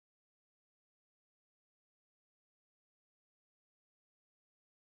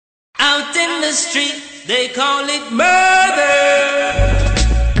Out in the street, they call it murder.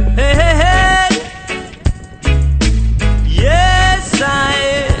 Hey, hey, hey. Yes,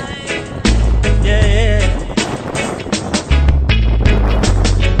 yeah.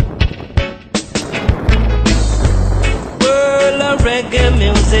 World of reggae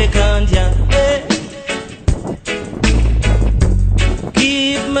music on ya. Hey.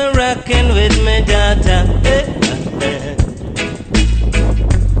 Keep me rocking with me data. Hey.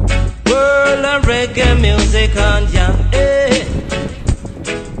 World of reggae music on ya, eh.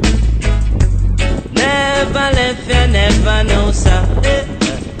 Never left ya, never know, sir, eh.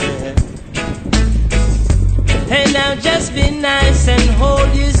 Hey, now just be nice and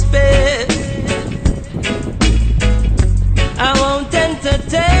hold your space. I won't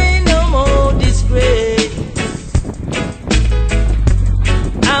entertain no more disgrace.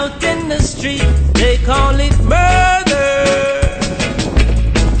 Out in the street, they call it murder.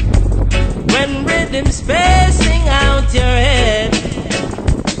 Rhythm spacing out your head.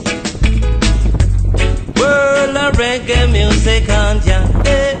 World of reggae music on ya,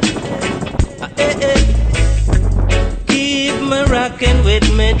 eh. Keep me rocking with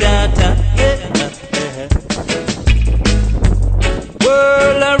me data, eh.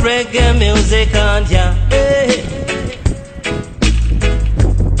 World of reggae music on ya, eh.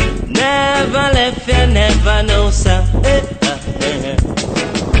 Never left ya, never know, sir, eh.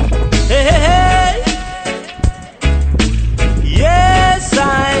 Hey, hey, hey. Yes,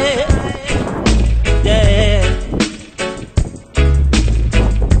 yeah.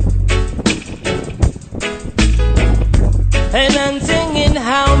 And I'm singing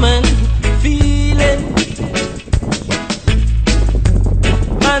how man feeling.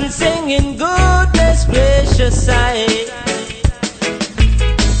 I'm singing goodness gracious sight.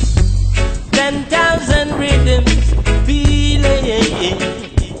 10,000 rhythms feeling.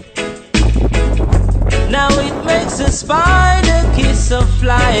 Now it makes a spider kiss a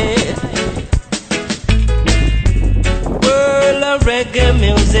fly. World of reggae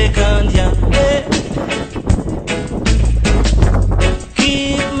music on ya, eh.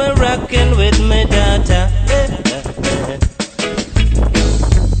 Keep me rocking with me data, eh.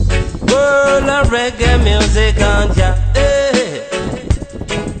 World of reggae music on ya, eh.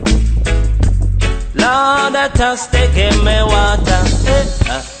 Lord, I toss they give me water, eh.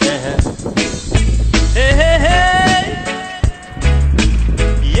 Hey, hey, hey.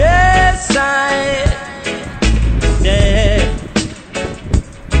 Yes, yeah.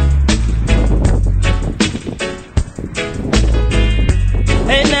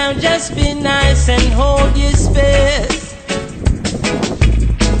 Hey, now just be nice and hold your space.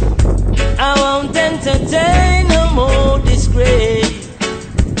 I won't entertain no more disgrace.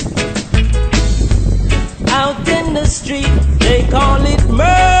 Out in the street, they call it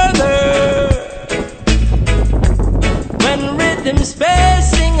murder. Rhythm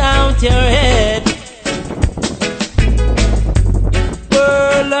spacing out your head.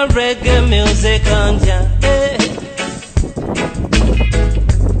 World of reggae music on ya, eh.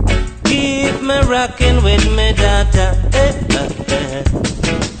 Keep me rocking with me data, eh.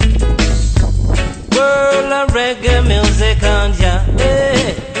 World of reggae music on ya,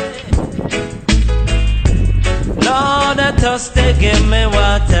 eh. Lord, I toss they give me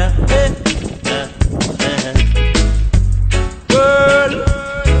water.